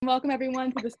welcome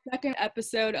everyone to the second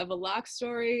episode of A Loc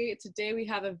Story. Today we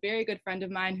have a very good friend of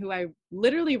mine who I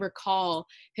literally recall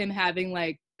him having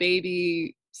like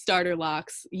baby starter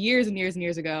locks years and years and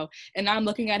years ago. And now I'm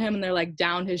looking at him and they're like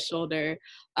down his shoulder.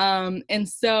 And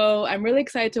so I'm really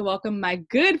excited to welcome my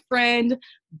good friend,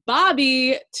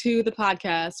 Bobby, to the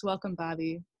podcast. Welcome,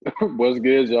 Bobby. What's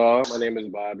good, y'all? My name is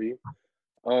Bobby.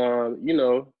 I've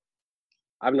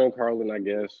known Carlin, I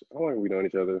guess. How long have we known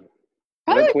each other?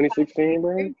 Probably 2016,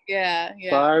 bro? Yeah.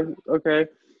 5? Okay.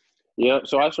 Yep.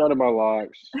 So I started my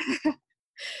locks.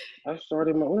 When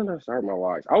did I start my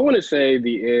locks? I want to say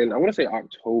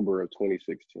October of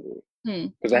 2016.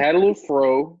 Because I had a little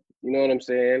fro, you know what I'm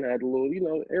saying? I had a little,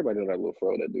 everybody knows that little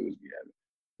fro that dudes be having.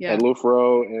 Yeah. I had a little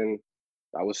fro and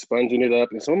I was sponging it up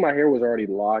and some of my hair was already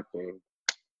locked in.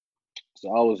 So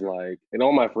I was like, and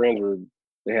all my friends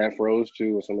they had fros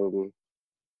too, and some of them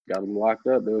got them locked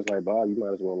up. They was like, Bob, you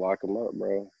might as well lock them up,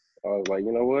 bro. I was like,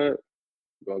 you know what? I'm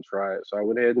going to try it. So I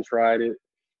went ahead and tried it,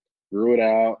 grew it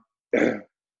out, and,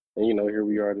 here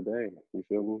we are today. You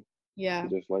feel me? Yeah.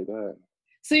 Just like that.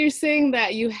 So you're saying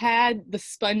that you had the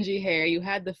spongy hair, you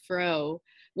had the fro.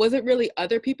 Was it really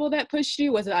other people that pushed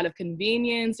you? Was it out of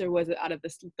convenience, or was it out of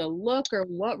the look, or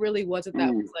what really was it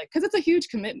that was like? Because it's a huge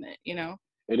commitment,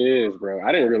 It is, bro.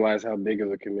 I didn't realize how big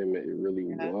of a commitment it really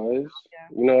was. Yeah.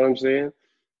 You know what I'm saying?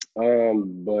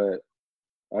 But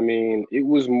I mean, it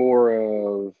was more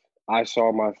of I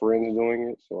saw my friends doing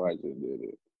it, so I just did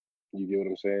it. You get what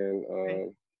I'm saying?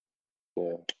 Right.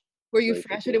 Yeah. Were you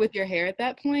fresh with it with your hair at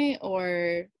that point,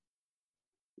 or?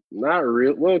 Not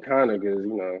real. Well, kind of, because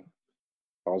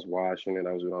I was washing it,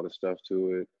 I was doing all the stuff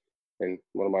to it, and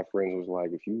one of my friends was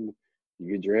like, "If you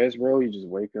get dressed, bro, you just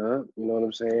wake up, you know what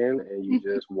I'm saying, and you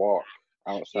just walk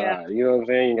outside. Yeah. You know what I'm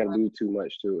saying? You gotta do too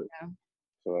much to it. Yeah.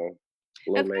 So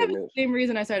That's kind of the same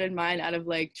reason I started mine, out of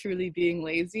like truly being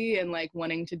lazy and like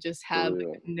wanting to just have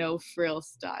like, no frill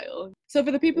style. So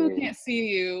for the people who can't see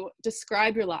you,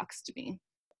 describe your locks to me.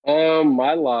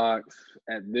 My locks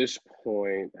at this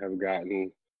point have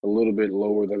gotten a little bit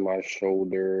lower than my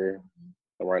shoulder.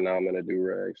 Right now I'm in a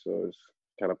do-rag, so it's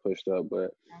kind of pushed up, but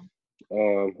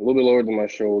a little bit lower than my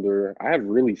shoulder. I have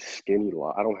really skinny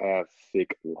locks. I don't have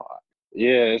thick locks.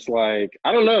 Yeah, it's like,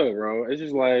 I don't know, bro. It's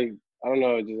just like, I don't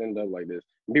know, it just ended up like this.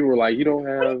 People were like, you don't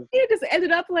have... It just ended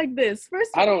up like this.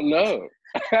 First, I don't know.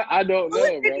 I don't know,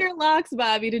 look bro. at your locks,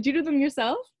 Bobby. Did you do them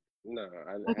yourself? No,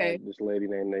 I Okay. had this lady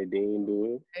named Nadine do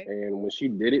it. Okay. And when she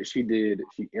did it, she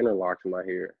interlocked my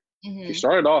hair. She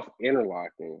started off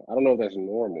interlocking. I don't know if that's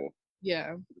normal.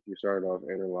 Yeah. She started off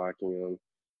interlocking them.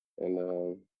 And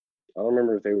I don't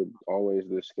remember if they were always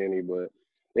this skinny, but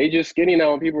they just skinny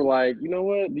now. And people are like, you know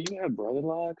what? Do you have brother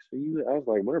locks? I was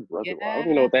like, what are brother locks? I don't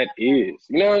even know what that is.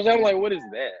 You know what I'm saying? I'm like, what is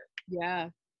that? Yeah.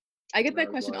 I get that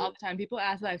question all the time. People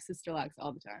ask if I have sister locks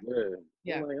all the time.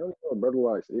 Yeah. I'm like, I don't know what brother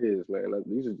locks is, man.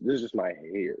 This is just my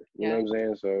hair. You know what I'm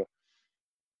saying? So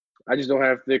I just don't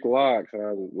have thick locks. And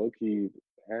I'm low-key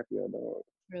happy I don't.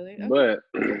 Really? Okay. But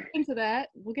we'll get into that.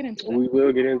 We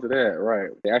will get into that, right?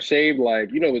 I shaved like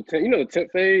the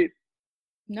temp fade.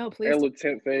 No, please. That little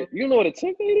temp fade. You know what a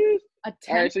temp fade is? A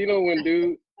temp. All right, so when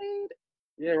dude,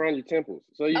 around your temples.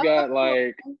 So you got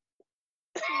like.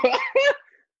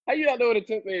 How you not know what a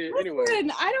temp fade is? Anyway,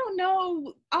 I don't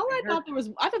know. I thought there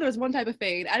was one type of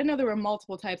fade. I didn't know there were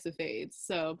multiple types of fades.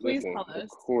 So please tell us. Of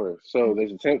course. So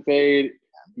there's a temp fade.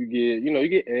 You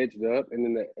get edged up, and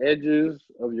then the edges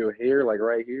of your hair, like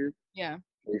right here,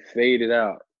 they fade it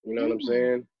out. You know what I'm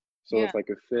saying? So it's like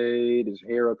a fade, it's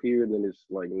hair up here, and then it's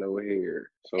like no hair.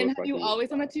 So and have like you always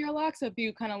done it to your locks? Or have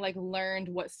you kind of like learned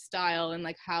what style and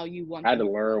like how you want? I had to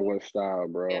learn what style,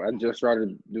 bro. Yeah. I just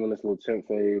started doing this little temp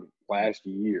fade last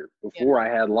year. Before I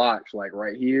had locks like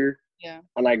right here. Yeah.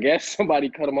 And I guess somebody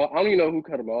cut them off. I don't even know who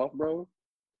cut them off, bro.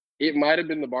 It might have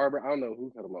been the barber. I don't know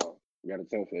who cut them off. You got a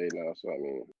temp fade now, so I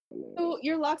mean. So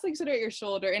your locks like sit at your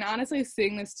shoulder, and honestly,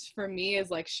 seeing this for me is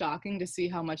like shocking to see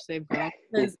how much they've grown.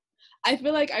 Because I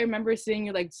feel like I remember seeing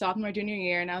you like sophomore, junior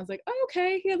year, and I was like, oh,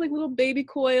 okay, he has like little baby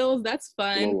coils. That's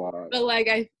fun. But like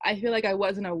I feel like I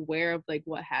wasn't aware of like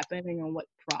what happened and what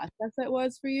process it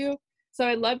was for you. So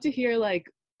I'd love to hear like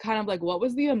kind of like what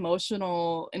was the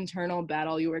emotional internal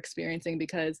battle you were experiencing,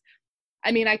 because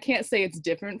I mean, I can't say it's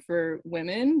different for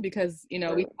women because, we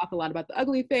talk a lot about the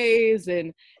ugly phase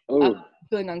and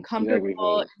feeling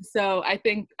uncomfortable. So I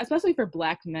think, especially for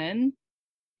Black men,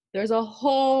 there's a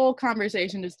whole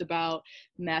conversation just about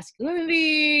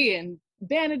masculinity and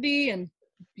vanity and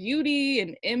beauty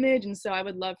and image. And so I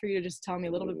would love for you to just tell me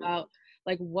a little bit about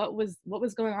like what was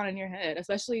going on in your head,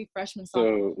 especially freshman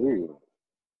sophomore. So,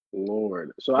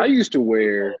 Lord. So I used to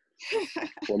wear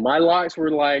When my locks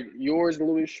were like yours, a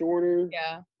little bit shorter,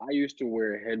 Yeah. I used to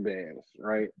wear headbands,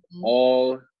 right? Mhm.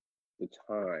 All the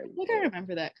I time. think I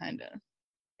remember that kind of.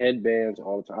 Headbands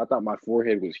all the time. I thought my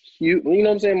forehead was huge. You know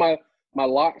what I'm saying? My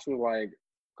locks were like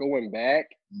going back,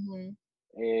 Hmm.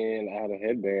 and I had a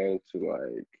headband to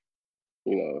like,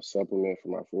 supplement for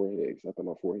my forehead because I thought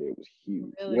my forehead was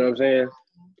huge. You know what Really? I'm saying?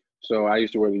 So I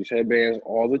used to wear these headbands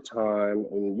all the time,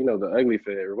 and the ugly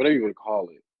fade or whatever you want to call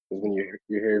it is when your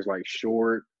hair is like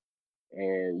short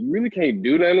and you really can't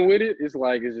do nothing with it. It's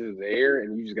like it's just there,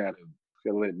 and you just gotta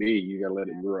let it be. You gotta let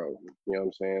it grow. You know what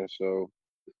I'm saying? So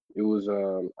it was.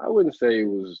 I wouldn't say it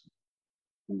was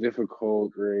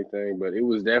difficult or anything, but it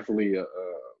was definitely a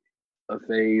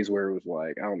phase where it was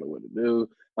like I don't know what to do.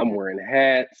 I'm Yeah. wearing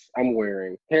hats. I'm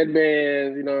wearing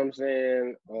headbands. You know what I'm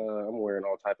saying? I'm wearing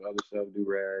all type of other stuff, do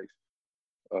rags,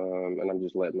 and I'm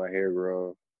just letting my hair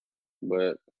grow.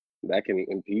 But that can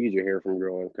impede your hair from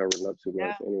growing, covering up too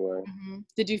much Yeah. anyway.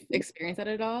 Did you experience that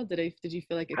at all? Did you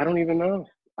feel like it I kind don't even know.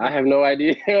 I of? have no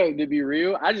idea to be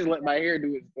real. I just let my hair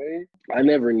do its thing. I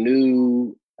never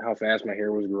knew how fast my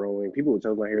hair was growing. People would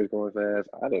tell me my hair was growing fast.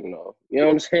 I didn't know. You know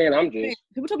what I'm saying? I'm just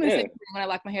People told me the yeah. same thing when I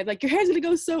locked my hair. Like, your hair's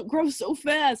gonna grow so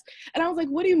fast. And I was like,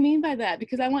 what do you mean by that?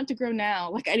 Because I want to grow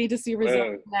now. Like, I need to see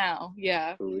results now.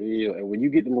 Yeah. For real. And when you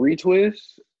get them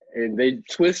retwists and they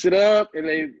twist it up and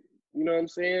they, you know what I'm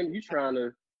saying? You trying to,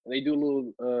 and they do a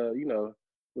little,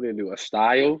 what do they do? A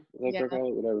style? Is that what Yeah. they call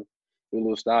it? Whatever. Do a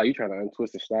little style. You trying to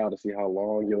untwist the style to see how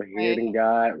long your hair Right. done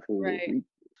got from the Right.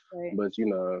 Right. But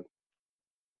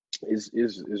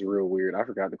it's real weird. I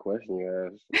forgot the question you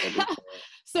asked at this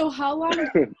So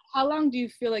point. how long do you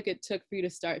feel like it took for you to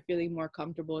start feeling more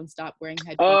comfortable and stop wearing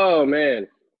headphones? Oh man.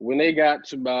 When they got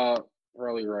to about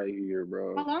probably right here, How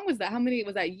bro. long was that? How many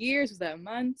was that years? Was that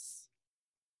months?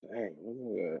 Dang, what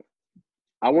was that?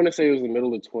 I want to say it was the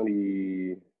middle of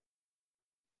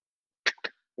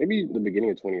maybe the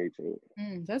beginning of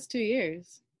 2018. That's 2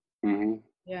 years. Mm-hmm.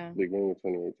 Yeah. Beginning of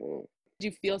 2018. Did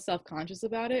you feel self-conscious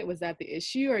about it? Was that the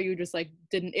issue, or you just like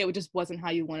didn't it just wasn't how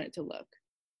you wanted it to look?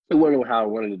 It wasn't how I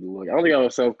wanted it to look. I don't think I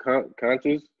was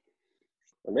self-conscious.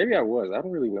 Or maybe I was. I don't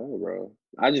really know, bro.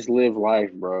 I just lived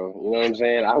life, bro. You know what I'm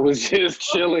saying? I was just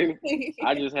chilling.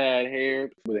 I just had hair.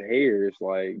 With hair, it's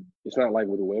like, it's not like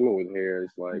with women with hair.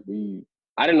 It's like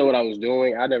I didn't know what I was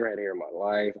doing. I never had hair in my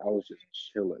life. I was just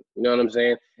chilling. You know what I'm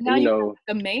saying? Now And you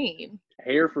have the mane.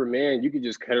 hair for men, you could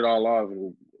just cut it all off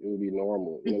and it would be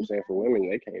normal. You know what I'm saying? For women,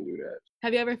 they can't do that.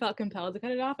 Have you ever felt compelled to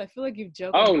cut it off? I feel like you've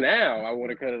joked Oh, about now I want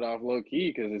to cut it off low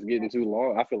key because it's getting too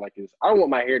long. I feel like I don't want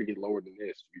my hair to get lower than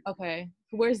this. Okay.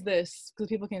 Where's this? Because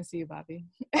people can't see you, Bobby.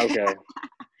 Okay.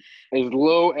 As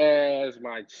low as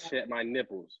my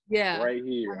nipples. Yeah. Right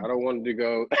here. I don't want it to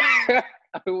go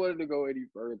I don't want it to go any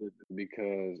further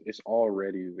because it's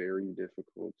already very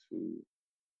difficult to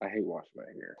I hate washing my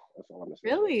hair. That's all I'm gonna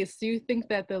say. Really? So you think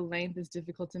that the length is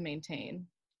difficult to maintain?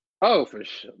 Oh, for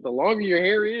sure. The longer your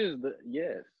hair is,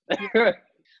 yes. Yeah. Well,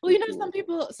 For you know,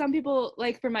 sure. some people,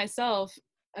 like for myself,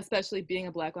 especially being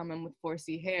a Black woman with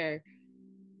 4C hair,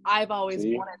 I've always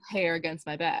See? wanted hair against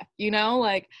my back, you know,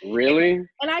 like, Really?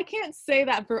 and I can't say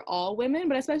that for all women,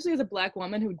 but especially as a Black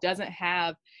woman who doesn't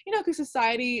have, you know, because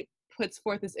society puts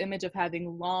forth this image of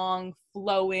having long,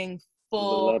 flowing,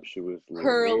 full, Voluptuous little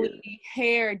hair. curly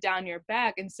hair down your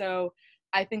back. And so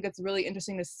I think it's really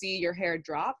interesting to see your hair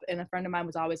drop. And a friend of mine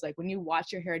was always like, when you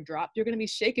watch your hair drop, you're going to be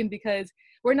shaken because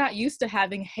we're not used to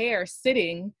having hair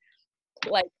sitting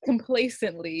like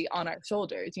complacently on our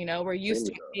shoulders. You know, we're used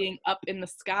to it being up in the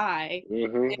sky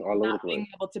and All over not the place. being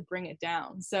able to bring it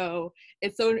down. So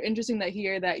it's so interesting to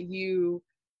hear that you,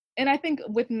 and I think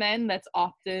with men, that's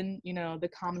often, you know, the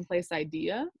commonplace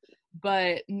idea.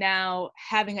 But now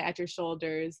having it at your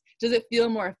shoulders, does it feel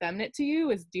more effeminate to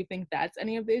you? Do you think that's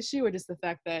any of the issue, or just the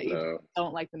fact that you No.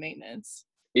 don't like the maintenance?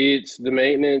 It's the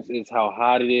maintenance. It's how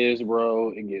hot it is,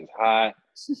 bro. It gets hot.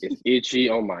 It's itchy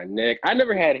on my neck. I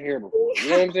never had hair before. You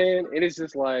know what I'm saying? And it's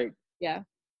just like Yeah.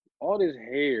 all this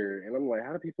hair. And I'm like,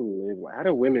 how do people live? How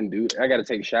do women do it? I got to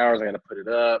take showers. I got to put it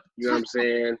up. You know what I'm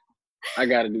saying? I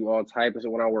got to do all types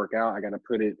of, when I work out, I got to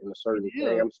put it in a certain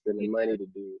thing. I'm spending money to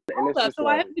do. And it's just So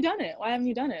why like, haven't you done it? Why haven't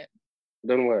you done it?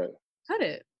 done what? Cut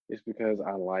it. It's because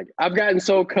I like it. I've gotten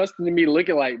so accustomed to me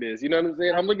looking like this. You know what I'm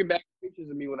saying? I'm looking back at pictures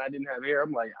of me when I didn't have hair.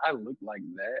 I'm like, I look like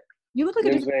that. You look like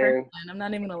You a know what I'm different saying? person. I'm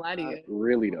not even gonna lie to I you.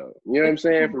 really don't. You know what I'm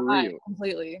saying? For real.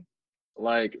 Completely.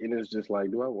 Like, and it's just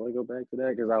like, do I want to go back to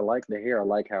that? Because I like the hair. I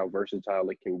like how versatile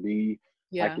it can be.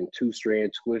 I Yeah. can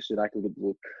two-strand twist it. I can get the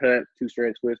little cut,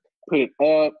 two-strand twist, put it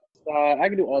up. I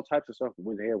can do all types of stuff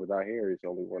with hair. Without hair, it's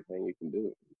only one thing you can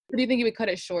do. So do you think you would cut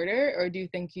it shorter, or do you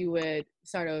think you would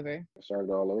start over? I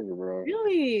started all over, bro.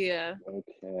 Really?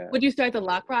 Okay. Would you start the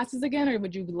lock process again, or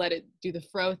would you let it do the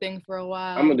fro thing for a I'm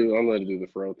while? gonna do the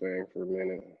fro thing for a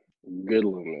minute. Good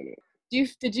little minute.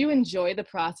 Did you enjoy the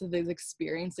process of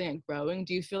experiencing and growing?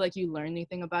 Do you feel like you learned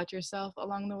anything about yourself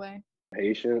along the way?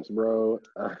 Patience, bro.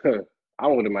 I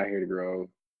wanted my hair to grow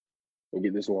and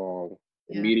get this long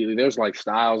Yeah. immediately. There's like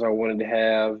styles I wanted to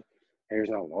have. Hair's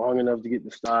not long enough to get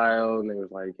the style, and they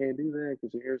was like, "You can't do that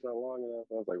because your hair's not long enough."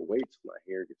 I was like, "Wait till my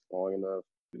hair gets long enough.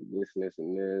 Do this,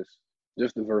 and this."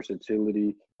 Just the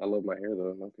versatility. I love my hair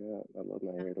though. Okay, I love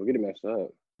my hair. Don't get it messed up.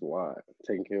 It's a lot.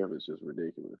 Taking care of it's just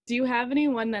ridiculous. Do you have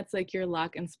anyone that's like your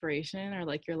lock inspiration or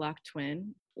like your lock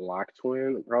twin? Lock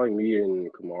twin, probably me and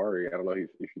Kamari. I don't know if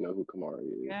you know who Kamari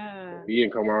is. Yeah. Me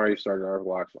and Kamari started our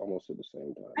locks almost at the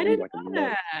same time. I Maybe didn't like a know month.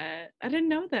 that. I didn't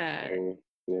know that. And,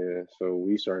 yeah, so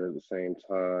we started at the same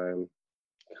time,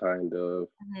 kind of.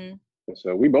 Mhm. And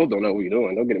so we both don't know what we're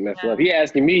doing. Don't get it messed Yeah. up. He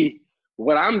asking me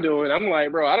what I'm doing. I'm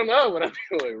like, bro, I don't know what I'm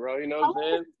doing, bro. You know How what I'm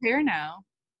long saying? is his hair now?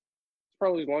 It's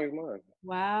probably as long as mine.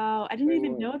 Wow, I didn't Same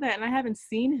even one. know that, and I haven't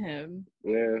seen him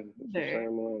Yeah, it's the either.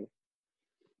 same one.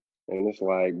 And it's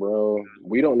like, bro,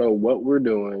 we don't know what we're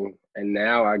doing. And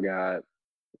now I got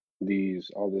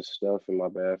all this stuff in my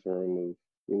bathroom of,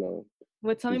 you know,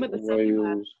 Tell me these about the stuff you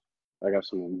have. oils. I got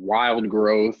some wild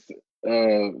growth,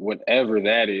 whatever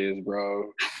that is,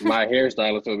 bro. My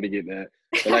hairstylist told me to get that.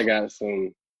 But I got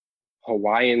some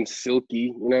Hawaiian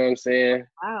silky, you know what I'm saying?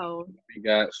 Wow. We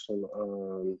got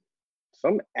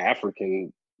some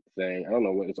African thing. I don't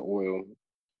know what it's oil.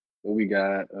 Then we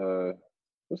got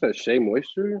what's that, Shea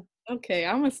Moisture? Okay,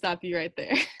 I'm gonna stop you right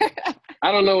there.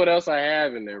 I don't know what else I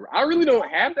have in there. I really don't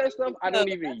have that stuff. I No, don't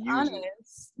but even that's use it.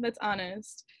 honest. That's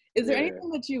honest. Is there Yeah. anything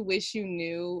that you wish you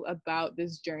knew about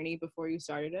this journey before you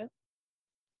started it?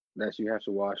 That you have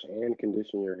to wash and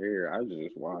condition your hair. I was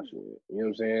just washing it. You know what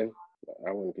I'm saying?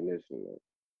 I wasn't conditioning it.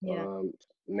 Yeah.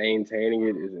 Maintaining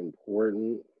it is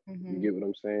important. You Mm-hmm. get what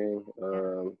I'm saying?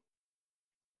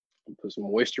 Yeah. Put some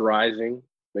moisturizing.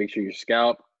 Make sure your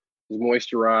scalp is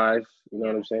moisturized. You know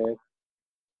what I'm saying?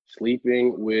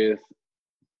 Sleeping with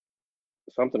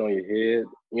something on your head.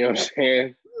 You know what I'm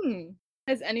saying? Hmm.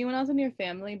 Has anyone else in your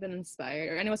family been inspired,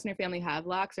 or anyone else in your family have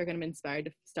locks or going to be inspired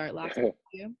to start locks with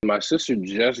you? My sister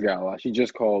just got locked. She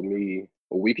just called me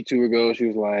a week or two ago. She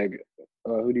was like,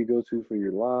 who do you go to for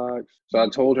your locks? So I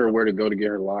told her where to go to get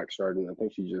her locks started. And I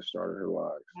think she just started her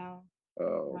locks. Wow. Um,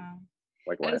 Wow.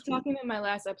 like I was last week. talking in my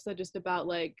last episode just about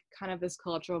like kind of this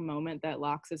cultural moment that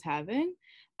locks is having.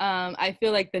 I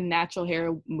feel like the natural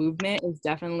hair movement is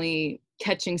definitely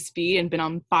catching speed and been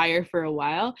on fire for a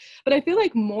while. But I feel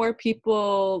like more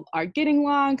people are getting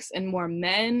locks, and more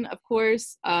men, of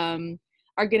course,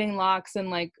 are getting locks.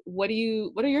 And like, what are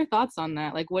your thoughts on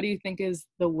that? Like, what do you think is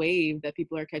the wave that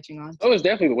people are catching on Oh, to? it's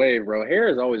definitely the wave, bro. Hair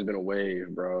has always been a wave,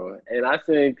 bro. And I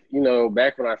think,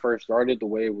 back when I first started, the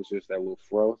wave was just that little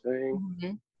fro thing. Mm-hmm.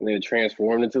 And then it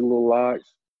transformed into the little locks.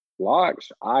 Locks,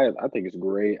 I think it's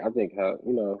great. I think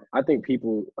I think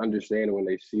people understand it when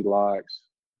they see locks.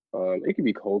 It can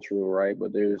be cultural, right?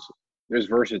 But there's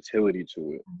versatility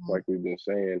to it. Mm-hmm. Like we've been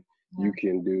saying, Yeah. you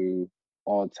can do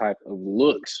all type of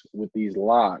looks with these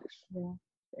locks. Yeah.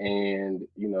 And,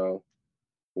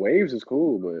 waves is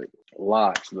cool, but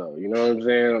locks though, you know what I'm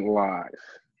saying? Locks.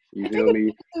 You I think feel it's me?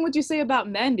 interesting what you say about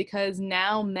men, because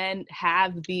now men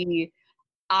have the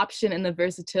option and the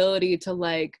versatility to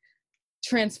like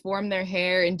transform their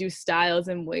hair and do styles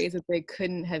in ways that they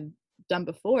couldn't have done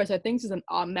before. So I think it's just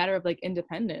a matter of like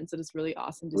independence. It is really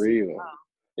awesome to see. Real.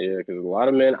 Yeah, because a lot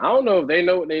of men, I don't know if they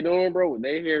know what they're doing, bro, with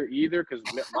their hair either. Because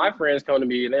my friends come to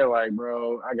me and they're like,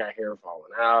 bro, I got hair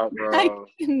falling out, I bro.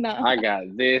 cannot. I got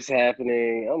this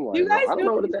happening. I'm You like, bro, guys I don't know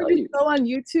know what you to can tell just you. go on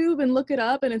YouTube and look it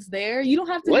up and it's there. You don't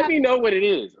have to Let have. me know what it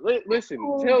is. Listen,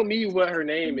 Oh. tell me what her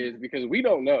name is because we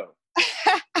don't know.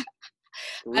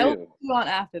 For I will put real. you on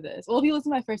after this. Well, if you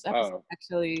listen to my first episode, Oh.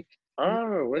 actually, you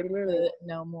Oh, wait a minute. to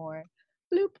know more.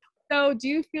 Bloop. So, do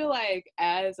you feel like,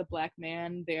 as a Black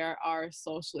man, there are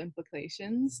social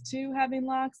implications to having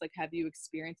locks? Like, have you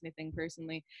experienced anything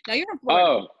personally? Now, you're in Florida.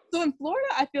 Oh, So, in Florida,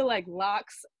 I feel like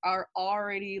locks are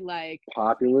already like,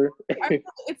 popular.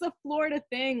 it's a Florida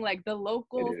thing. Like, the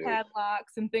locals It is. had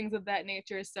locks and things of that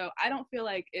nature. So, I don't feel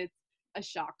like it's a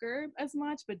shocker as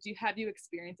much. But have you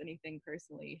experienced anything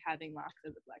personally having locks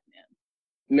as a Black man?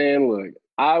 Man, look,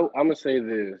 I'm gonna say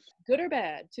this. Good or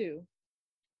bad, too?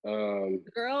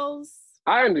 Girls.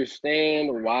 I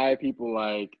understand why people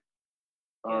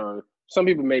some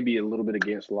people may be a little bit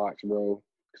against locks, bro.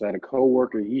 Because I had a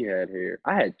coworker, he had hair.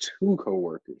 I had two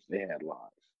coworkers, they had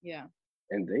locks. Yeah.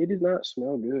 and they did not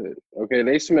smell good. Okay,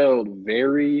 they smelled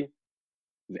very,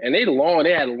 and they had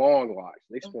long locks.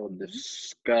 They smelled Mhm.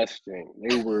 disgusting.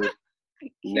 They were I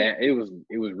can't. it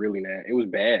was really nasty. It was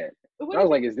bad. But what And I do you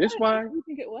was think like, is it this was? why? What do you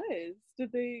think it was?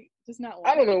 Did they just not I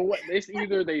wash? don't know what they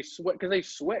either they sweat because they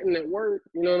sweating at work,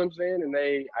 you know Yeah. what I'm saying? And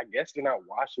I guess they're not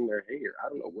washing their hair. I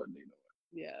don't know what they doing.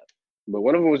 Yeah. But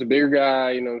one of them was a bigger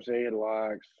guy, you know what I'm saying, he had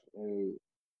locks, and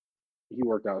he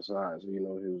worked outside,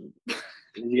 so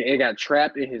it got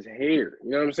trapped in his hair. You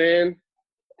know what I'm saying?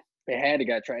 It had to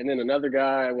got trapped. And then another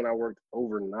guy, when I worked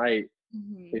overnight,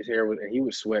 Hmm. his hair was, and he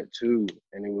was sweat too,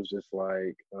 and it was just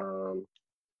like,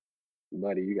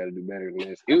 buddy, you got to do better than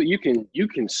this. You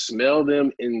can smell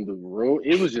them in the room.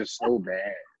 It was just so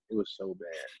bad. It was so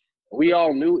bad. We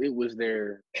all knew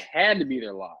it had to be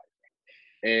their lives.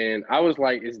 And I was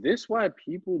like, is this why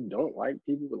people don't like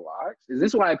people with locks? Is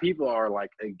this why people are like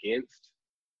against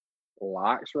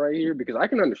locks right here? Because I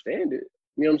can understand it.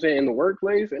 You know what I'm saying? In the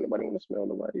workplace, ain't nobody want to smell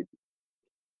nobody Yeah.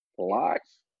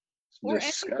 locks. Or It's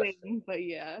disgusting. anything, but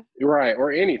yeah. Right.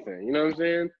 Or anything. You know what I'm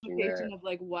saying? Yeah. Implication of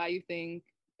like why you think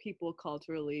people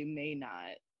culturally may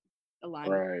not align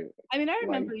with. Right. I mean, I Like,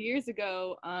 remember years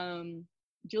ago,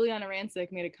 Juliana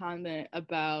Rancic made a comment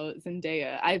about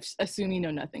Zendaya. I assume you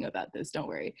know nothing about this. Don't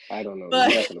worry. I don't know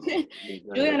But nothing about it.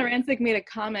 Go Juliana ahead. Rancic made a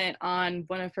comment on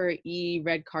one of her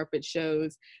red carpet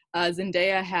shows.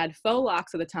 Zendaya had faux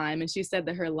locks at the time, and she said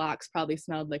that her locks probably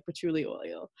smelled like patchouli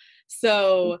oil.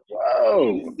 So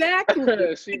Whoa.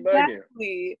 exactly, She bugging.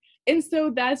 exactly. And so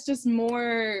that's just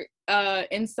more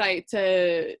insight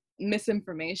to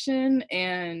misinformation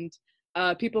and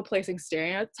people placing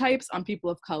stereotypes on people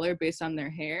of color based on their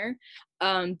hair.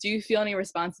 Do you feel any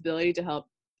responsibility to help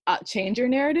change your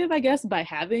narrative, I guess, by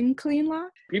having clean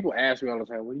locks? People ask me all the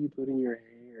time, what do you put in your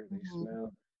hair? They Mhm.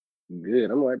 smell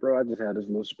good. I'm like, bro, I just had this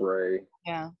little spray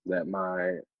Yeah, that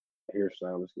my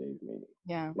hairstylist gave me.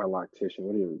 yeah. My loctician,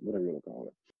 whatever you want to call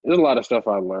it. There's a lot of stuff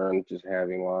I learned just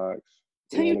having locks.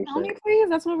 You Can know you what I'm tell saying? me, please?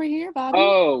 That's what we're here, Bobby.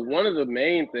 Oh, one of the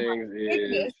main things is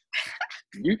Goodness.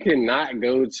 you cannot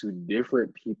go to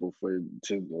different people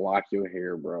to lock your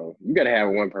hair, bro. You gotta have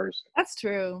one person. That's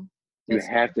true. You That's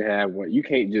have to have one. You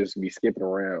can't just be skipping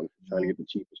around trying to true. get the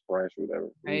cheapest price or whatever.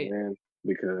 You know Right. what I'm saying?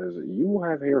 Because you will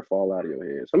have hair fall out of your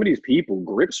head. Some of these people,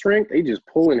 grip strength, they just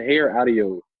pulling hair out of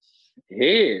your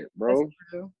head, That's bro.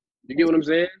 true. You get That's what I'm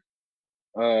saying?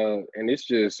 And it's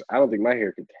just, I don't think my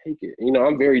hair could take it. You know,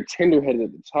 I'm very tender headed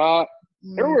at the top.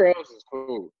 mm, Everywhere else is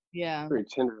cool. yeah. Very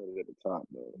tender headed at the top,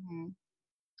 though. Mhm.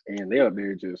 And they up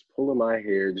there just pulling my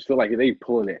hair, just feel like they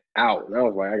pulling it out. And I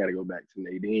was like, I gotta go back to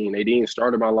Nadine. Nadine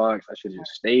started my locks. I should have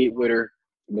just stayed with her.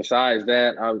 Besides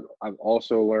that, I've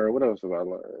also learned, what else have I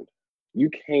learned? You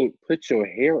can't put your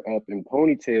hair up in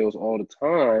ponytails all the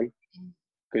time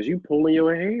because you pulling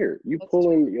your hair. You That's true.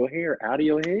 pulling your hair out of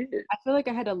your head. I feel like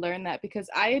I had to learn that because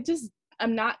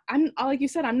I'm like you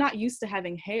said, I'm not used to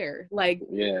having hair like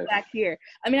Yes. back here.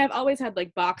 I mean, I've always had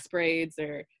like box braids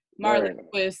or Marley Right.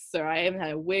 twists, or I even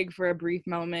had a wig for a brief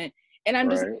moment. And I'm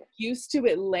just Right. used to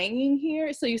it laying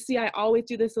here. So you see, I always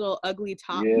do this little ugly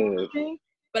top Yes. thing.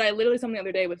 But I literally, something the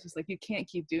other day was just like, you can't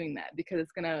keep doing that because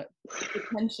it's gonna keep It's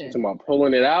tension. about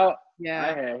pulling it out. I Yeah.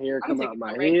 had hair I'm gonna come take out it my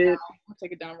down right now. head. I'm gonna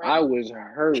take it down right I now. was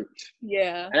hurt.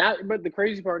 Yeah. But the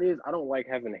crazy part is, I don't like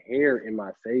having hair in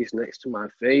my face next to my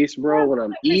face, bro. Yeah, When I'm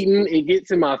because eating, it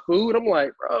gets in my food. I'm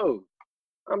like, bro,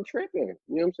 I'm tripping.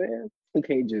 You know what I'm saying? You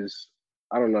can't just,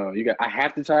 I don't know. I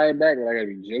have to tie it back, but I gotta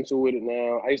be gentle with it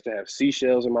now. I used to have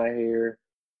seashells in my hair.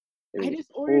 It I was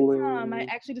just ordered some. I pulling.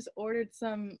 actually just ordered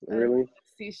some Really?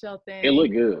 seashell It thing,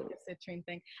 looked good. a citrine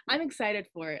thing. I'm excited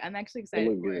for it. I'm actually It excited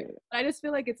looked for it. good. But I just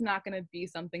feel like it's not going to be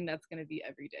something that's going to be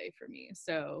every day for me.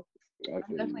 So I I'm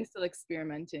feel definitely you. still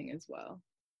experimenting as well.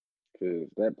 Cause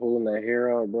that pulling that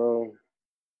hair out, bro.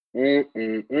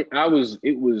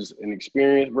 It was an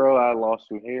experience, bro. I lost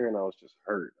some hair and I was just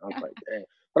hurt. I was like, dang.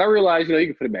 But I realized, you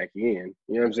can put it back in. You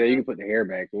know what I'm saying? You can put the hair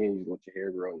back in. You let your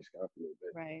hair grow on your scalp a little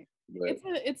bit. Right. But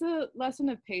It's a lesson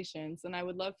of patience, and I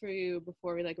would love for you,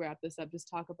 before we like wrap this up, just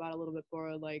talk about a little bit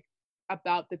more like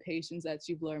about the patience that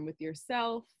you've learned with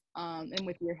yourself, and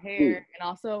with your hair, and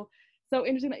also so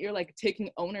interesting that you're like taking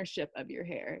ownership of your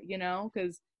hair,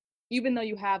 because even though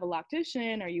you have a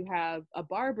loctician or you have a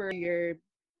barber, your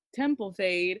temple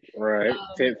fade, right, um,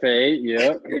 tint fade,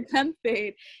 yep, your temp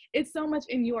fade, it's so much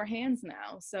in your hands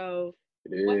now. So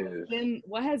it is.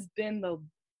 what has been the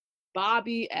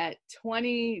Bobby at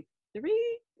 23,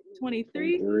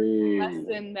 23 23.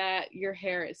 lesson that your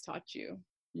hair has taught you?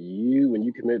 When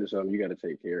you commit to something, you got to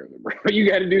take care of it, bro. You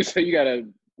got to do so. You got to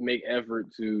make effort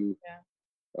to.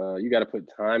 Yeah. You got to put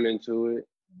time into it.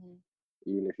 Mhm.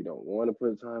 Even if you don't want to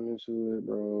put time into it,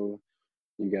 bro,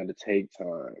 you got to take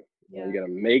time. Yeah. You got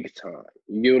to make time.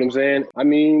 You get what I'm saying? I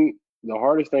mean, the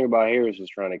hardest thing about hair is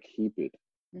just trying to keep it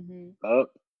up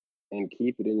and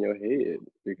keep it in your head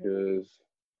because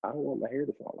I don't want my hair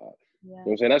to fall out. Yeah. You know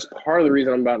what I'm saying? That's part of the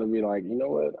reason I'm about to be like, you know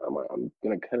what? I'm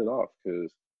going to cut it off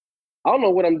because I don't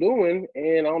know what I'm doing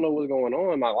and I don't know what's going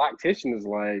on. My loctician is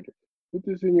like, put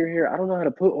this in your hair. I don't know how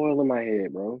to put oil in my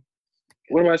head, bro.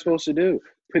 What am I supposed to do?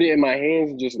 Put it in my hands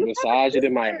and just massage it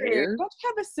in my hair? Don't you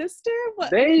have a sister? What?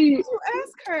 They, You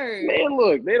ask her. man,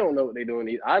 look, they don't know what they're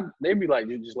doing. They'd be like,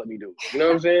 just let me do it. You know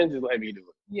what I'm saying? Just let me do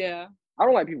it. Yeah. I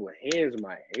don't like people with hands in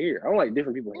my hair. I don't like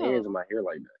different people's hands in my hair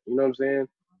like that. You know what I'm saying?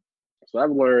 So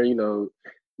I've learned,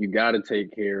 you got to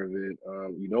take care of it.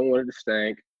 You don't want it to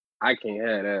stink. I can't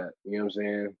have that. You know what I'm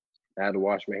saying? I had to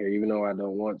wash my hair. Even though I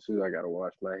don't want to, I got to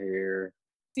wash my hair.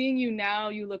 Seeing you now,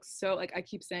 you look so, like I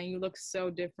keep saying, you look so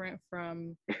different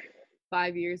from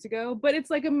 5 years ago. But it's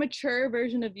like a mature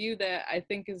version of you that I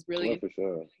think is really for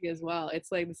sure. As well. It's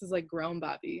like, this is like grown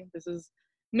Bobby. This is,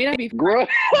 may not be grown,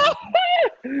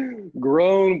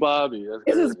 grown Bobby.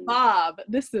 This is Bob.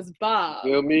 This is Bob.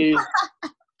 Feel me?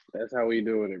 That's how we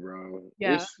doing it, bro.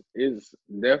 Yeah. It's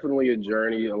definitely a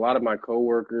journey. A lot of my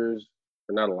coworkers,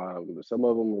 or not a lot of them, but some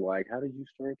of them were like, how did you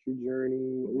start your journey?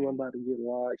 Ooh, I'm about to get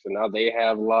locks. And now they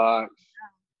have locks.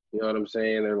 You know what I'm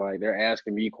saying? They're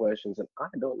asking me questions and I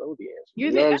don't know the answer.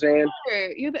 You know what I'm saying?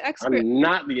 You're the expert. I'm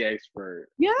not the expert.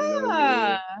 Yeah. You know what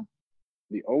I mean?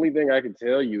 The only thing I can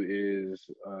tell you is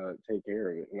take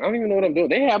care of it. And I don't even know what I'm doing.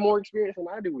 They have more experience than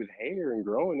I do with hair and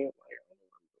growing it.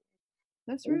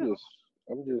 That's real.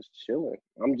 I'm just chilling.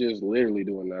 I'm just literally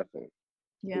doing nothing.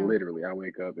 Yeah. Literally, I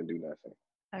wake up and do nothing.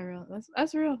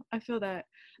 That's real. I feel that.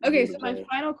 Okay, so my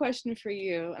final question for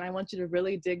you, and I want you to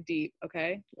really dig deep,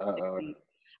 okay?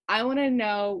 I want to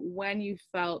know when you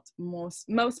felt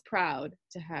most proud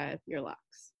to have your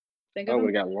locks. Think of when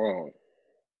it got long.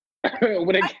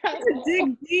 When it got to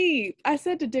dig deep. I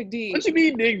said to dig deep. What you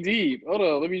mean dig deep? Hold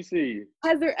on, let me see.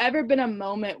 Has there ever been a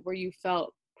moment where you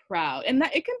felt proud? And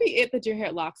that it can be it that your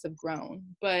hair locks have grown,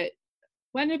 but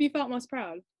when have you felt most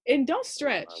proud? And don't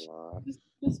stretch.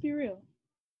 Just be real.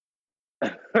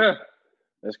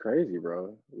 That's crazy,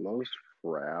 bro. Most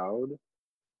proud?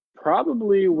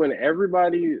 Probably when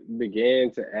everybody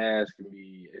began to ask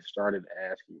me, it started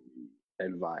asking me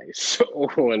advice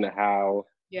on how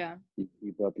you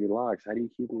keep up your locks. How do you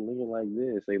keep them looking like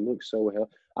this? They look so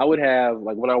healthy. I would have,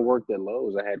 like when I worked at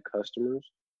Lowe's, I had customers.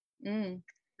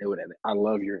 They would have, I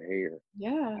love your hair.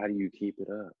 Yeah. How do you keep it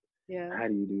up? Yeah. How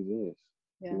do you do this?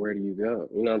 Yeah. Where do you go?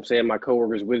 You know what I'm saying? My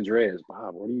coworkers with dreads,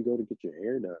 Bob, where do you go to get your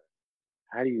hair done?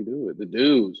 How do you do it? The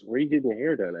dudes, where you getting your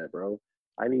hair done at, bro?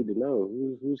 I need to know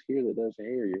who's here that does your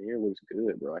hair. Your hair looks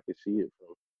good, bro. I can see it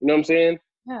from. You know what I'm saying?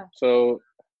 Yeah. So,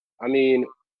 I mean,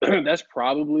 that's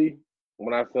probably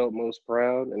when I felt most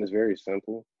proud, and it's very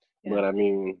simple. Yeah. But I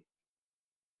mean,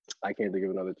 I can't think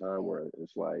of another time where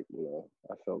it's like,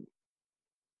 I felt,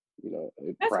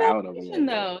 that's proud of them.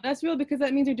 Though. That's real because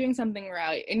that means you're doing something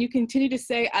right, and you continue to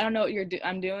say, "I don't know what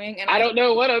I'm doing," and I don't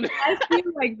know what I'm doing. I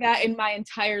feel like that in my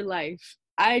entire life.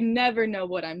 I never know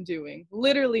what I'm doing.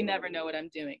 Literally never know what I'm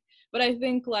doing. But I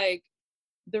think like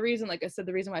the reason, like I said,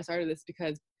 the reason why I started this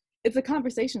because it's a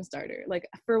conversation starter. Like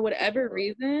for whatever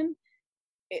reason,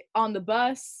 on the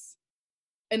bus,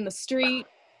 in the street,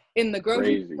 in the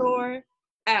grocery store,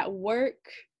 at work,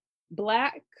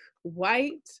 Black,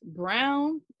 white,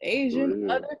 brown, Asian,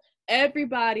 other,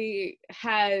 everybody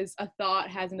has a thought,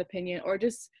 has an opinion, or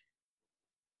just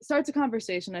starts a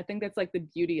conversation. I think that's like the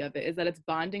beauty of it, is that it's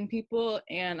bonding people,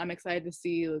 and I'm excited to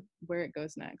see where it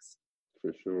goes next.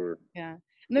 For sure. Yeah.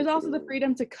 And there's also the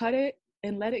freedom to cut it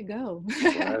and let it go.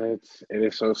 Right? It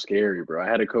is so scary, bro. I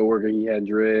had a coworker, he had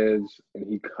dreads, and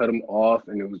he cut them off,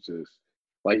 and it was just,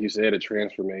 like you said, a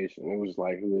transformation. It was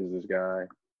like, who is this guy?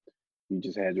 You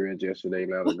just had dreads yesterday,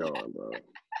 now they're gone, bro.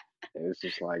 And it's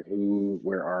just like,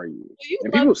 where are you?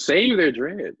 And people save their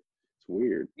dreads. It's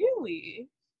weird. Really?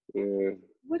 Yeah.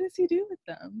 What does he do with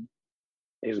them?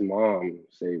 His mom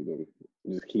saved them.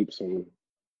 Just keeps them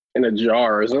in a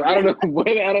jar. So I don't know.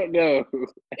 I don't know.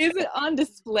 Is it on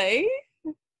display?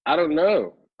 I don't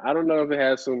know. I don't know if it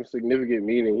has some significant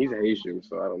meaning. He's Haitian,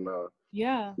 so I don't know.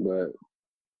 Yeah. But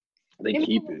they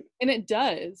keep it. And it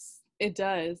does. It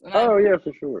does. And yeah,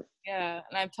 for sure. Yeah.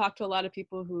 And I've talked to a lot of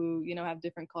people who, have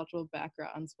different cultural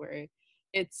backgrounds where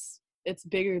it's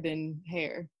bigger than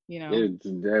hair, It's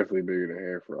definitely bigger than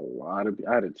hair for a lot of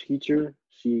people. I had a teacher,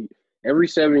 every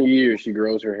 7 years she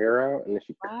grows her hair out and then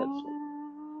she cuts it.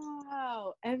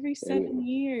 Wow. Every 7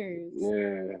 years.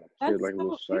 Yeah. She had like a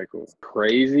little cycle.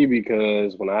 Crazy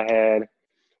because when I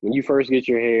when you first get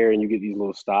your hair and you get these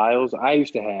little styles, I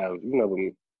used to have,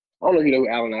 them. I don't know if you know who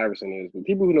Allen Iverson is, but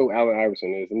people who know who Allen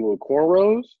Iverson is, them little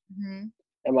cornrows, Mm-hmm.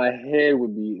 and my head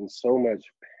would be in so much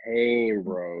pain,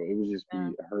 bro. It would just Yeah.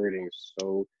 be hurting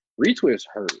so. Retwists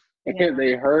hurt. Yeah.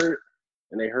 They hurt,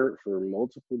 and they hurt for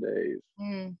multiple days.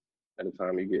 Mm. At a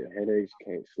time, you get headaches,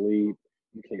 can't sleep.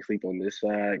 You can't sleep on this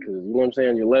side because you know what I'm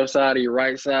saying. Your left side or your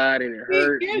right side, and it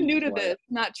hurts. You're new to this,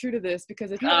 not true to this,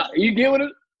 because You get with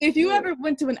it. If you ever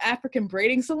went to an African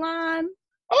braiding salon,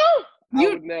 I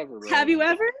would never. Bro. Have you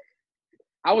ever?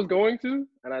 I was going to,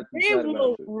 and I They decided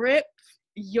will not to. rip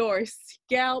your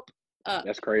scalp up.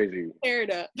 That's crazy. Tear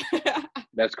it up.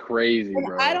 That's crazy, and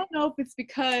bro. I don't know if it's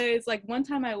because, like, one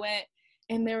time I went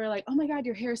and they were like, "Oh my God,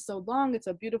 your hair is so long. It's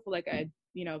so beautiful." Like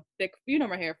thick. You know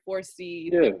my hair, 4C.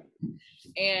 Yeah.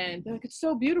 And they're like, "It's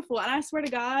so beautiful." And I swear to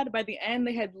God, by the end,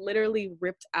 they had literally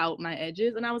ripped out my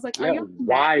edges, and I was like, "Are y'all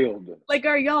wild? Mad? Like,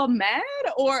 are y'all mad,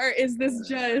 or is this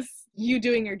just you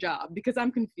doing your job?" Because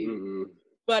I'm confused. Mm-mm.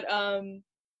 But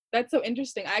that's so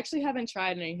interesting. I actually haven't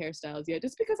tried any hairstyles yet,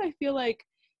 just because I feel like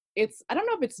I don't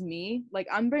know if it's me. Like,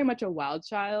 I'm very much a wild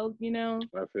child, I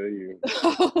feel you.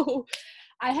 So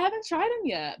I haven't tried them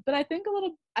yet, but I think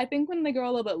when they grow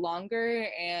a little bit longer,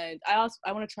 and I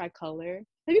want to try color.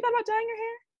 Have you thought about dyeing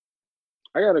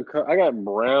your hair? I got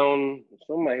brown.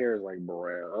 Some of my hair is like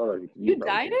brown. I don't know if you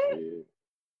dyed it?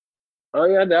 Oh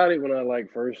yeah, I dyed it when I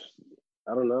first.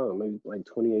 I don't know, maybe like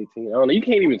 2018. I don't know. You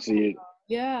can't even see it.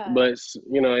 Yeah. But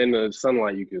in the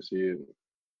sunlight you can see it.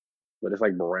 But it's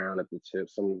like brown at the tip.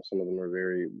 Some of them are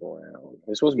very brown.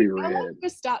 It's supposed to be red. I want you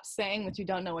to stop saying that you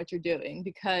don't know what you're doing,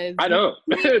 because I know.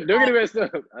 Don't get it messed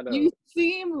up. I know. You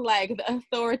seem like the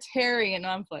authoritarian.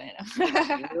 I'm playing.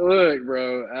 Look,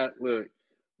 bro. Look.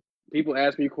 People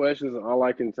ask me questions, and all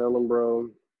I can tell them, bro,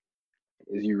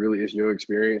 is it's your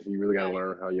experience. You really got to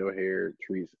learn how your hair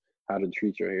how to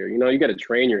treat your hair. You got to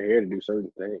train your hair to do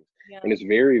certain things. Yeah. And it's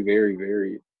very, very,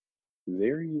 very,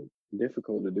 very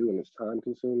difficult to do, and it's time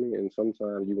consuming. And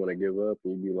sometimes you want to give up,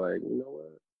 and you be like, you know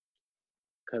what?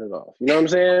 Cut it off. You know what I'm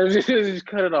saying? Just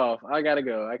cut it off. I got to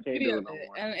go. I can't do it no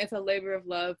more. And it's a labor of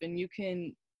love, and you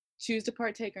can choose to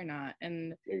partake or not.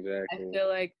 And exactly. I feel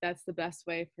like that's the best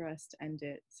way for us to end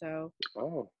it. So,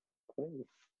 cool.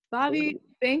 Bobby,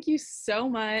 thank you so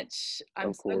much.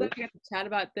 I'm so glad we got to chat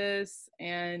about this,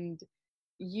 and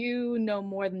you know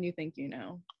more than you think you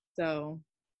know. So,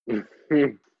 all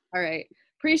right.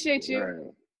 Appreciate you.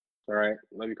 All right.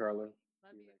 Love you, Carla. Love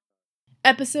you.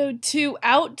 Episode 2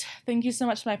 out. Thank you so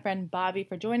much to my friend Bobby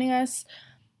for joining us.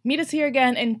 Meet us here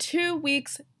again in 2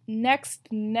 weeks, next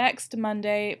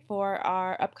Monday, for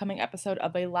our upcoming episode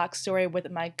of A Loc Story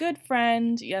with my good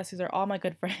friend, yes, these are all my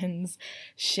good friends,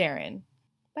 Sharon.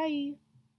 Bye.